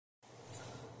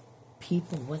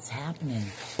people, what's happening?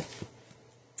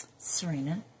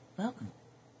 Sirena, welcome.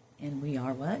 And we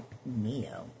are what?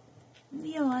 N.E.O.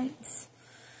 N.E.O.ites.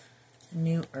 The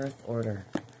New Earth Order.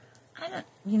 I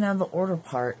don't, the order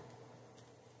part,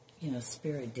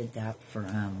 Spirit did that for,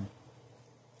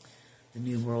 the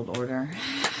New World Order.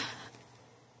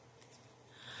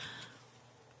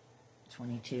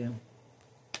 22.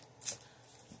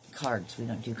 Cards. We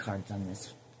don't do cards on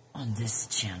this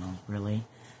channel, really.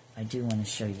 I do want to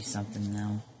show you something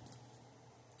now.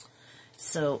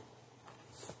 So,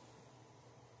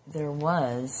 there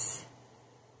was,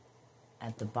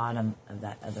 at the bottom of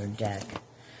that other deck,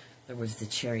 there was the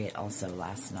Chariot also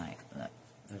last night.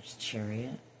 There's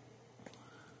Chariot.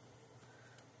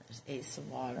 There's Ace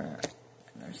of Water.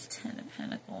 And there's 10 of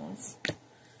Pentacles.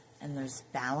 And there's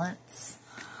Balance.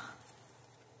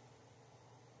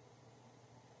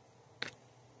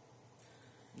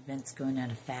 Events going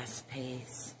at a fast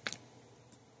pace.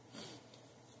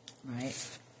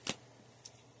 Right?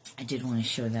 I did want to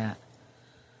show that.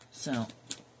 So,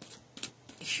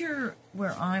 here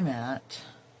where I'm at,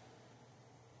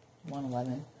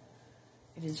 111,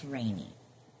 it is rainy.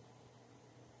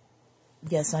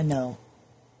 Yes, I know.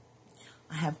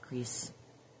 I have grease.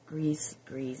 Grease.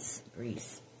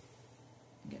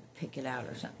 You gotta pick it out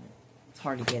or something. It's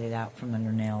hard to get it out from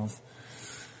under nails.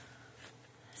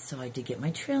 So I did get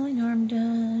my trailing arm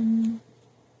done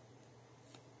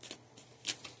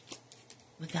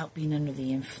without being under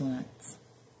the influence.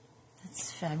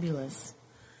 That's fabulous.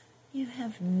 You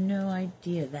have no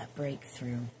idea that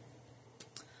breakthrough.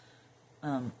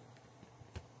 And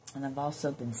I've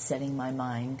also been setting my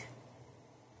mind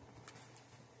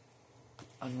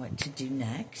on what to do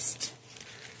next.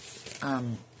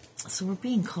 So we're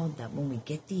being called that when we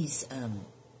get these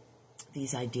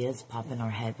ideas pop in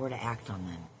our head, we're to act on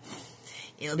them.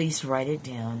 At least write it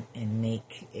down and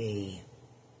make a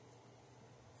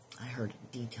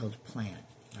detailed plan,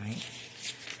 right?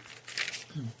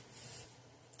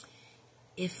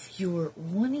 If you're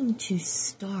wanting to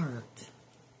start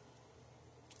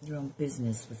your own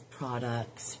business with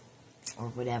products or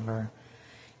whatever,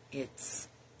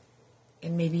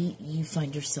 and maybe you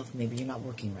find yourself, maybe you're not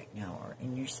working right now or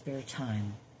in your spare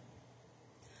time,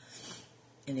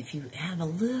 and if you have a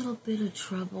little bit of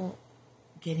trouble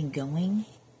getting going,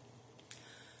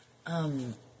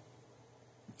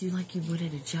 do like you would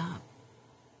at a job.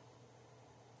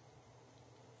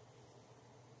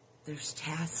 There's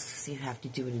tasks you have to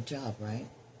do at a job, right?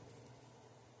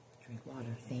 Drink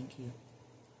water, thank you.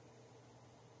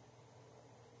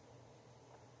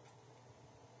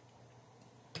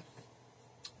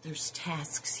 There's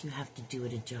tasks you have to do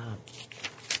at a job.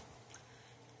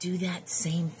 Do that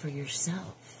same for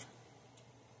yourself.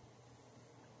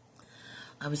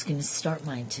 I was going to start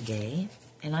mine today,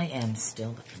 and I am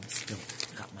still, but I'm still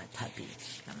got my puppy.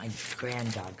 Got my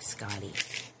grand dog, Scotty.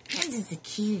 His is the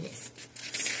cutest.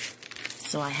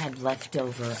 So I had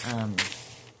leftover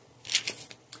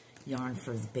yarn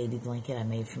for the baby blanket I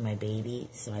made for my baby,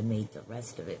 so I made the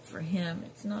rest of it for him.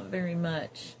 It's not very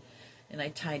much. And I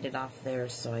tied it off there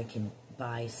so I can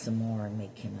buy some more and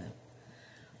make him a...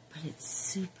 But it's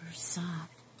super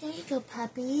soft. There you go,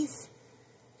 puppies.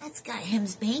 That's got him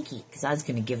spanky. Because I was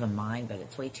going to give him mine, but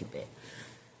it's way too big.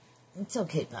 It's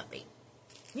okay, puppy.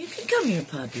 You can come here,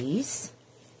 puppies.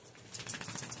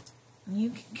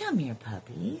 You can come here,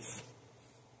 puppies.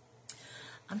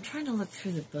 I'm trying to look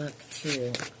through the book,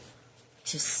 too,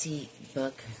 to see...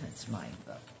 That's my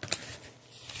book.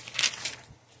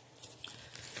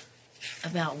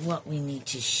 About what we need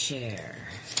to share.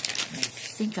 And I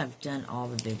think I've done all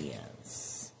the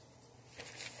videos.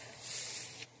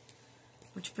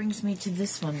 Which brings me to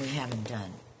this one we haven't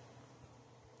done.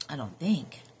 I don't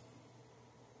think.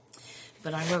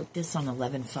 But I wrote this on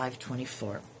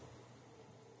 11/5/24.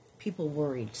 People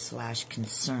worried /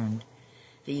 concerned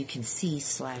that you can see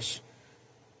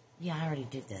 / yeah, I already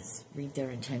did this. Read their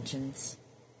intentions.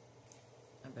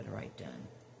 I better write done.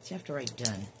 So you have to write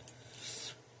done.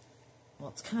 Well,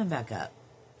 it's coming back up.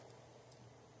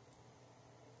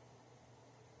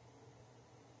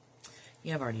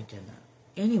 Yeah, I've already done that.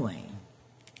 Anyway.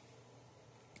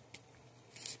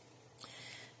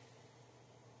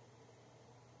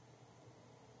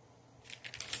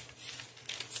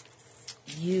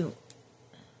 You,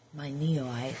 my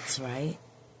N.E.O.ites, right?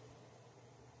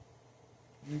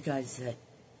 You guys that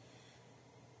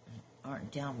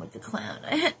aren't down with the clown.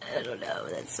 I don't know.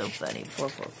 That's so funny.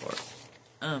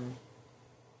 444.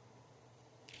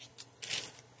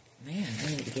 Man, I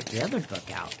need to get the other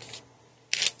book out.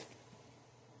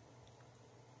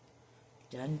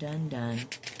 Done.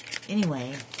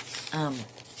 Anyway,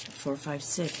 4, 5,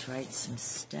 6, right? Some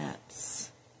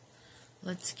steps.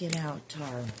 Let's get out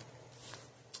our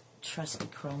trusty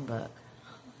Chromebook.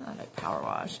 I power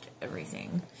washed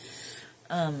everything.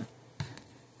 Because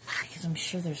I'm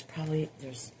sure there's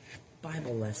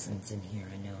Bible lessons in here.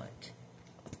 I know it.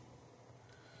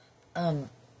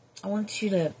 I want you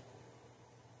to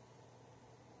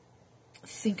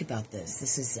think about this.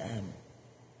 This is a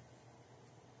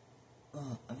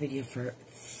video for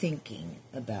thinking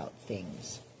about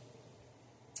things.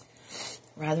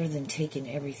 Rather than taking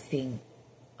everything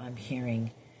I'm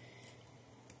hearing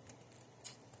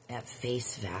at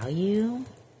face value.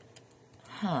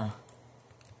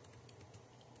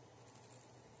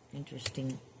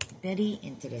 Interesting. Very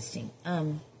interesting.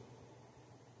 I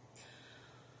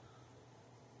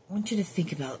want you to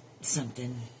think about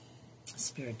something.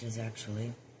 Spirit does,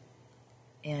 actually.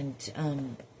 And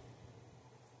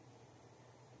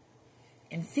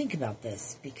think about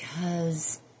this,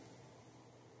 because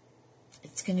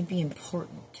it's going to be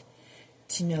important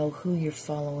to know who you're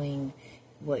following,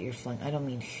 what you're following. I don't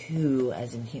mean who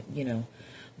as in,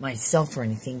 myself or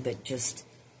anything, but just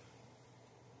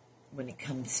when it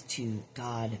comes to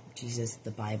God, Jesus,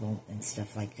 the Bible, and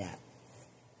stuff like that.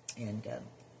 And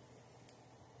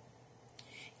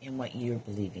what you're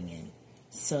believing in.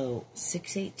 So,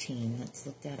 6:18, let's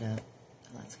look that up.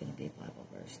 Oh, that's going to be a Bible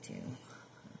verse, too.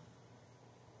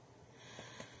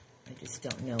 I just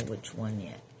don't know which one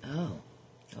yet. Oh,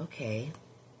 okay.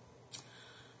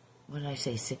 What did I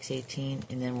say, 6:18?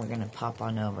 And then we're going to pop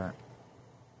on over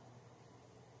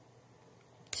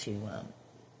to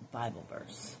Bible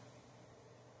verse.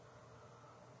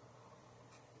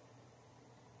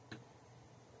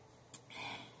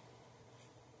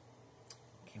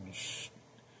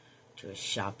 To a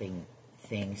shopping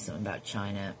thing, something about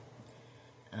China.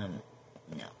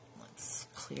 No, let's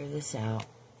clear this out.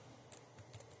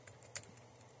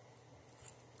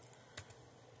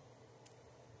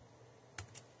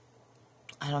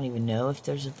 I don't even know if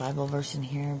there's a Bible verse in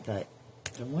here, but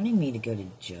they're wanting me to go to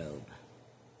Job.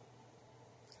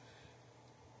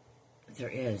 There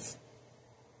is.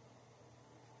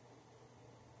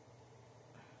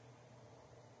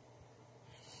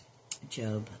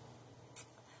 Job.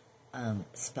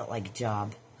 Spelt like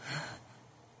job.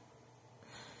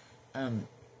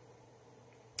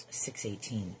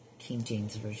 6:18, King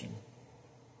James Version.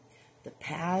 The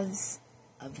paths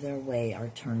of their way are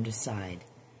turned aside.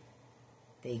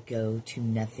 They go to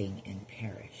nothing and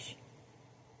perish.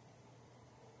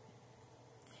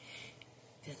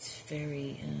 That's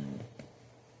very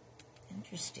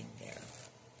interesting there.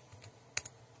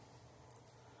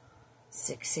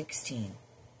 6:16.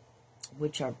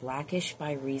 Which are blackish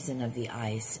by reason of the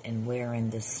ice, and wherein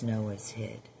the snow is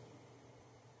hid.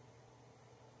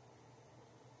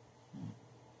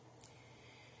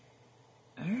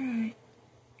 Alright,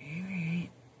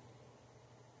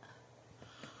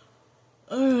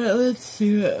 let's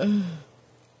see it. I'm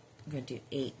going to do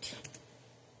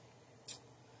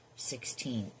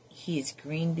 8:16. He is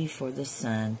green before the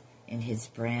sun, and his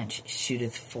branch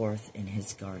shooteth forth in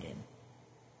his garden.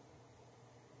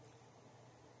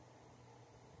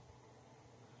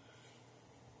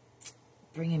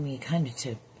 Bringing me kind of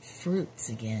to fruits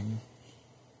again.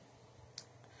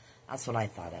 That's what I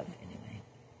thought of, anyway.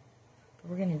 But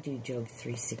we're going to do Job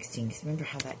 3:16, because remember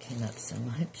how that came up so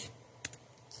much?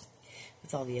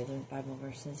 With all the other Bible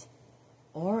verses.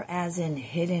 Or as in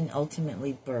hidden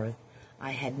ultimately birth,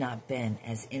 I had not been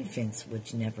as infants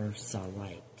which never saw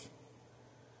light.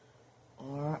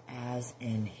 Or as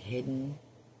in hidden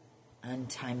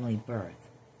untimely birth.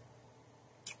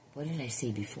 What did I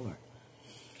say before?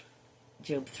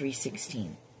 Job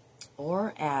 3:16.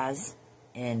 Or as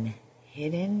in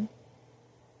hidden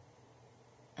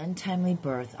untimely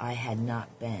birth I had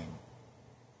not been,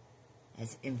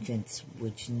 as infants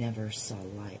which never saw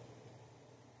light.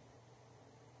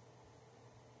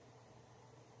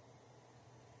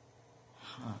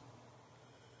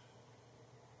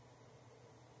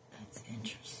 That's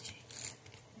interesting.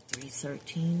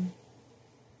 3:13.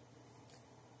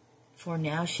 For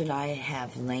now should I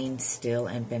have lain still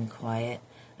and been quiet,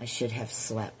 I should have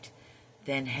slept.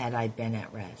 Then had I been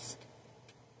at rest.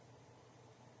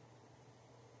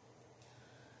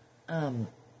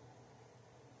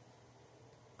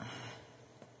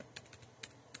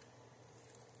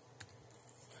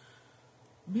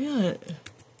 Man,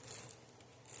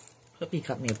 hope you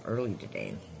cut me up early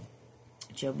today.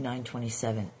 Job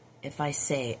 9:27. If I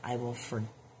say I will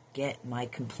forget my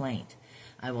complaint,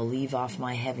 I will leave off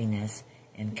my heaviness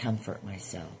and comfort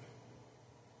myself.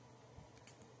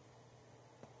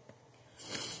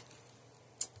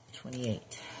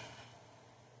 28.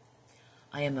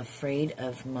 I am afraid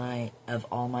of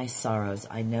all my sorrows.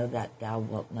 I know that thou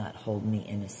wilt not hold me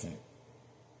innocent.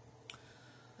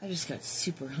 I just got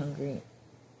super hungry.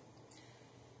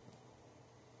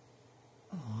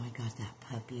 Oh, I got that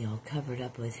puppy all covered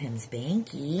up with him's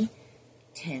banky.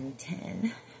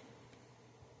 10-10.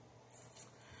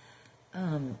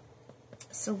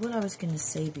 So what I was going to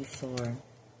say before...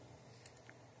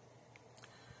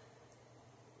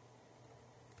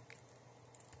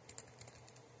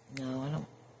 No, I don't...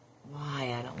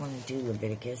 Why? I don't want to do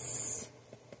Leviticus.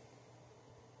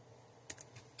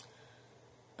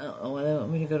 Oh, I don't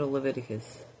want me to go to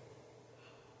Leviticus.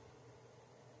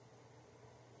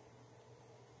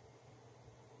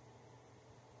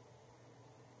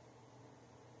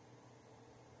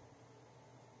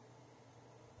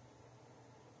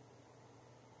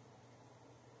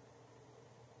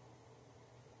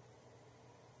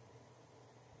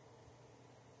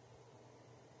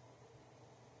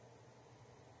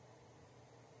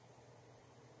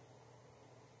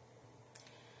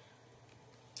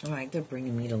 Alright, they're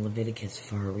bringing me to Leviticus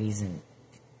for a reason.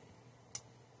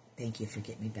 Thank you for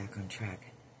getting me back on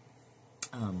track.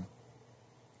 And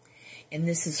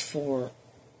this is for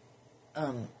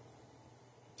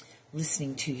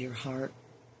listening to your heart.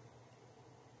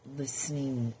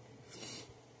 Listening.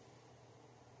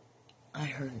 I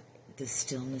heard the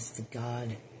stillness, the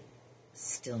God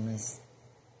stillness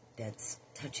that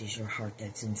touches your heart,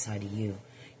 that's inside of you.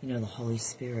 You know, the Holy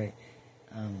Spirit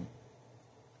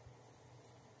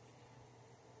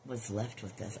was left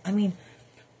with us. I mean,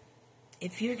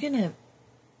 if you're going to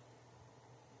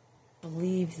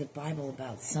believe the Bible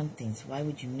about some things, why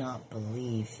would you not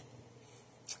believe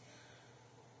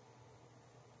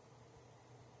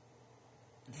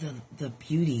the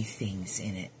beauty things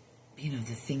in it? You know,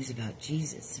 the things about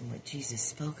Jesus and what Jesus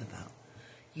spoke about.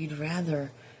 You'd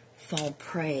rather fall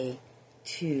prey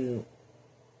to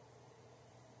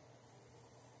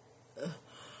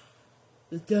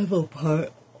the devil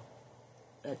part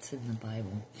that's in the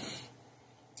Bible.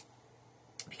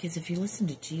 Because if you listen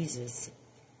to Jesus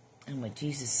and what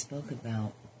Jesus spoke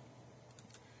about,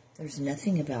 there's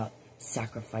nothing about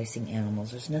sacrificing animals.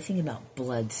 There's nothing about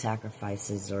blood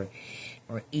sacrifices or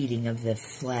eating of the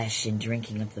flesh and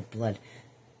drinking of the blood.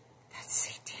 That's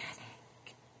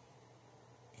satanic.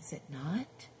 Is it not?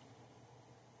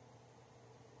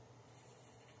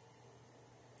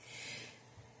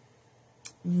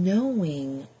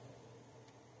 Knowing,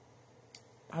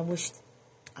 I wish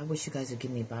you guys would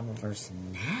give me a Bible verse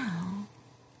now.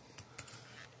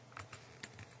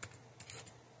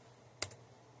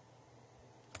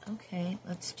 Okay,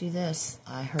 let's do this.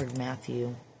 I heard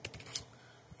Matthew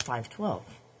 5:12.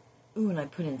 Ooh, and I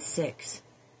put in 6.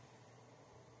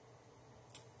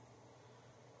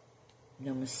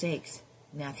 No mistakes.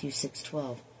 Matthew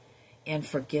 6:12. And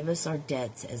forgive us our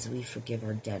debts as we forgive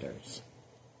our debtors.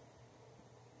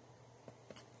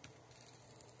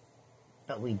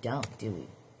 But we don't, do we?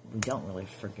 We don't really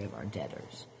forgive our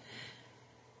debtors.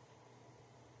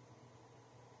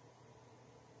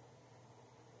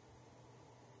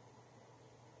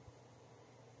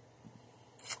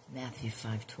 Matthew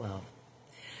 5:12.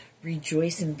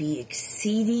 Rejoice and be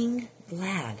exceeding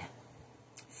glad,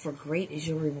 for great is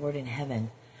your reward in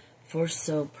heaven, for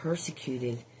so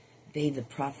persecuted they the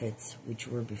prophets which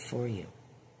were before you.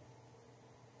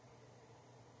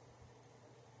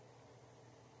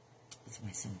 It's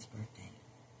my son's birthday.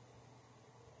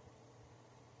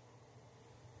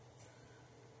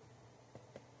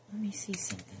 Let me see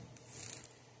something.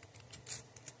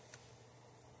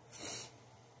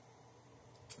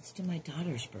 Let's do my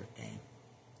daughter's birthday.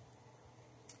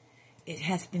 It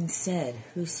hath been said,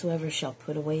 whosoever shall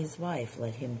put away his wife,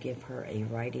 let him give her a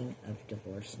writing of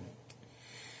divorcement.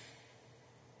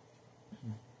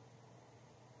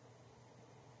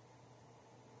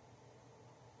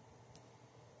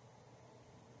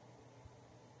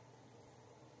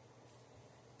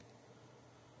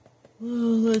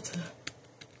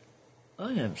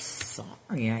 I am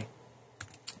sorry. I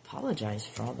apologize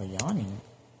for all the yawning.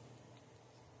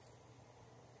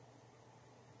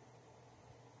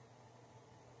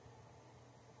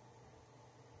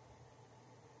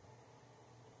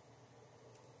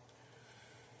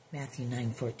 Matthew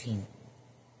 9:14.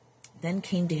 Then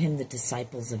came to him the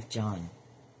disciples of John,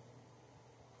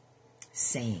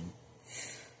 saying,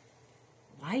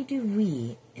 why do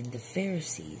we and the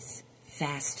Pharisees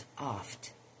fast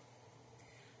oft,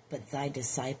 but thy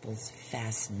disciples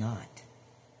fast not?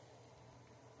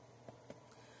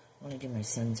 I want to do my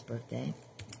son's birthday,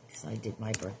 because I did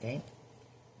my birthday.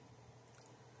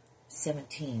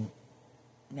 17,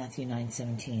 Matthew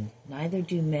 9:17. Neither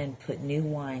do men put new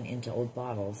wine into old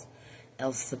bottles,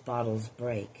 else the bottles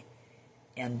break,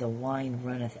 and the wine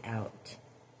runneth out,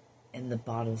 and the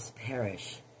bottles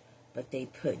perish. But they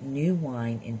put new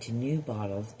wine into new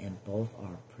bottles, and both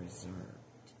are preserved.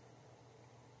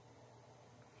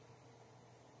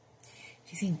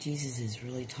 Do you think Jesus is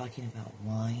really talking about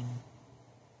wine?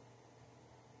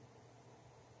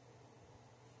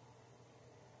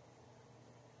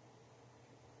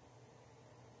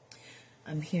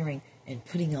 I'm hearing, and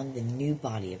putting on the new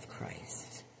body of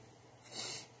Christ.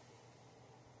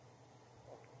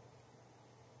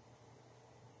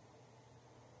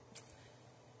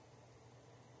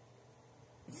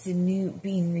 The new,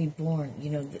 being reborn, you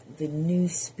know, the new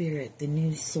spirit, the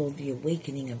new soul, the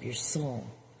awakening of your soul,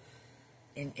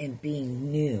 and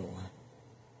being new.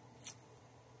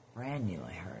 Brand new,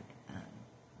 I heard.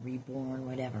 Reborn,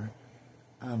 whatever.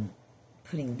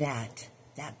 Putting that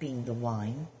being the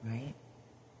wine, right?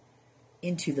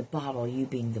 Into the bottle, you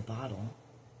being the bottle.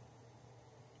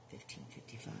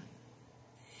 1555.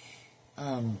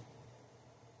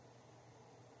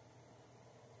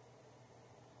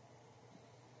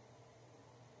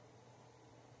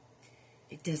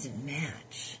 It doesn't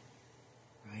match,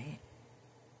 right?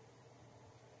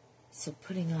 So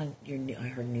putting on your new, I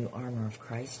heard new armor of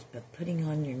Christ, but putting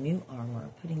on your new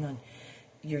armor, putting on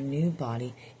your new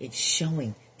body, it's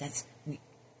showing. That's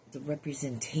the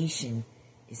representation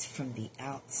is from the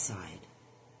outside,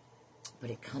 but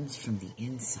it comes from the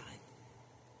inside.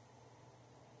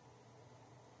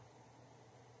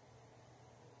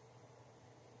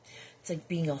 It's like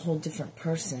being a whole different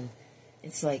person.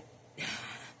 It's like,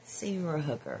 say you were a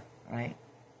hooker, right?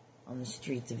 On the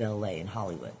streets of LA and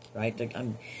Hollywood, right? Like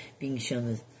I'm being shown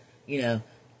this, you know,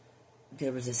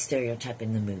 there was a stereotype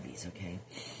in the movies, okay?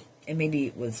 And maybe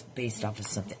it was based off of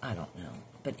something, I don't know.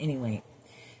 But anyway,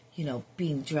 you know,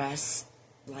 being dressed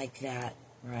like that,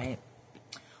 right?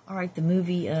 All right, the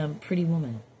movie Pretty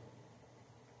Woman.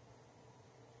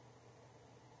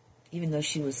 Even though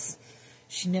she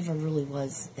never really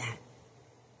was that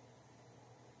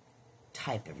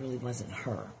type. It really wasn't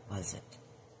her, was it?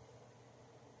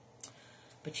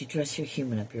 But you dress your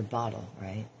human up your bottle,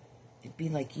 right? It'd be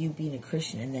like you being a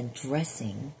Christian and then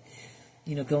dressing,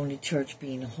 you know, going to church,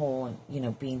 being whole, and, you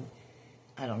know, being,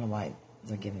 I don't know why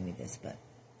they're giving me this, but,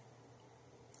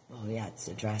 well, yeah, it's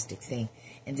a drastic thing.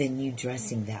 And then you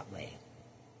dressing that way.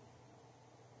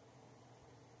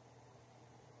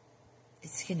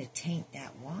 It's going to taint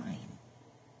that wine.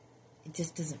 It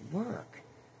just doesn't work.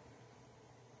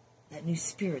 That new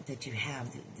spirit that you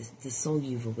have, the soul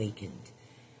you've awakened.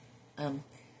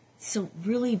 So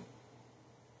really,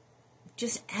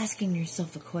 just asking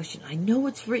yourself a question. I know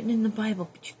it's written in the Bible,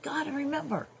 but you got to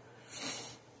remember,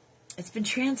 it's been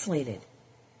translated.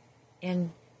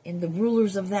 And the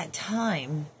rulers of that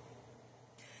time,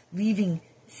 leaving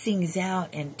things out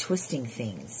and twisting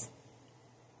things.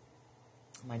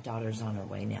 My daughter's on her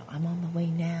way now. I'm on the way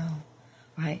now,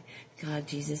 right? God,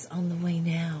 Jesus, on the way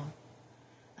now.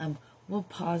 We'll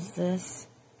pause this.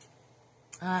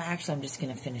 Actually, I'm just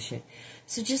going to finish it.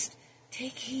 So just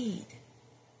take heed.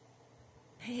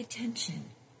 Pay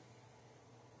attention.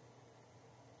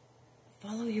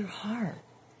 Follow your heart.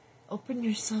 Open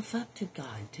yourself up to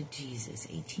God, to Jesus.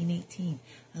 1818.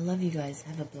 I love you guys.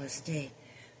 Have a blessed day.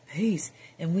 Peace.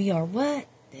 And we are what?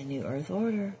 The New Earth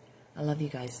Order. I love you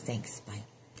guys. Thanks. Bye.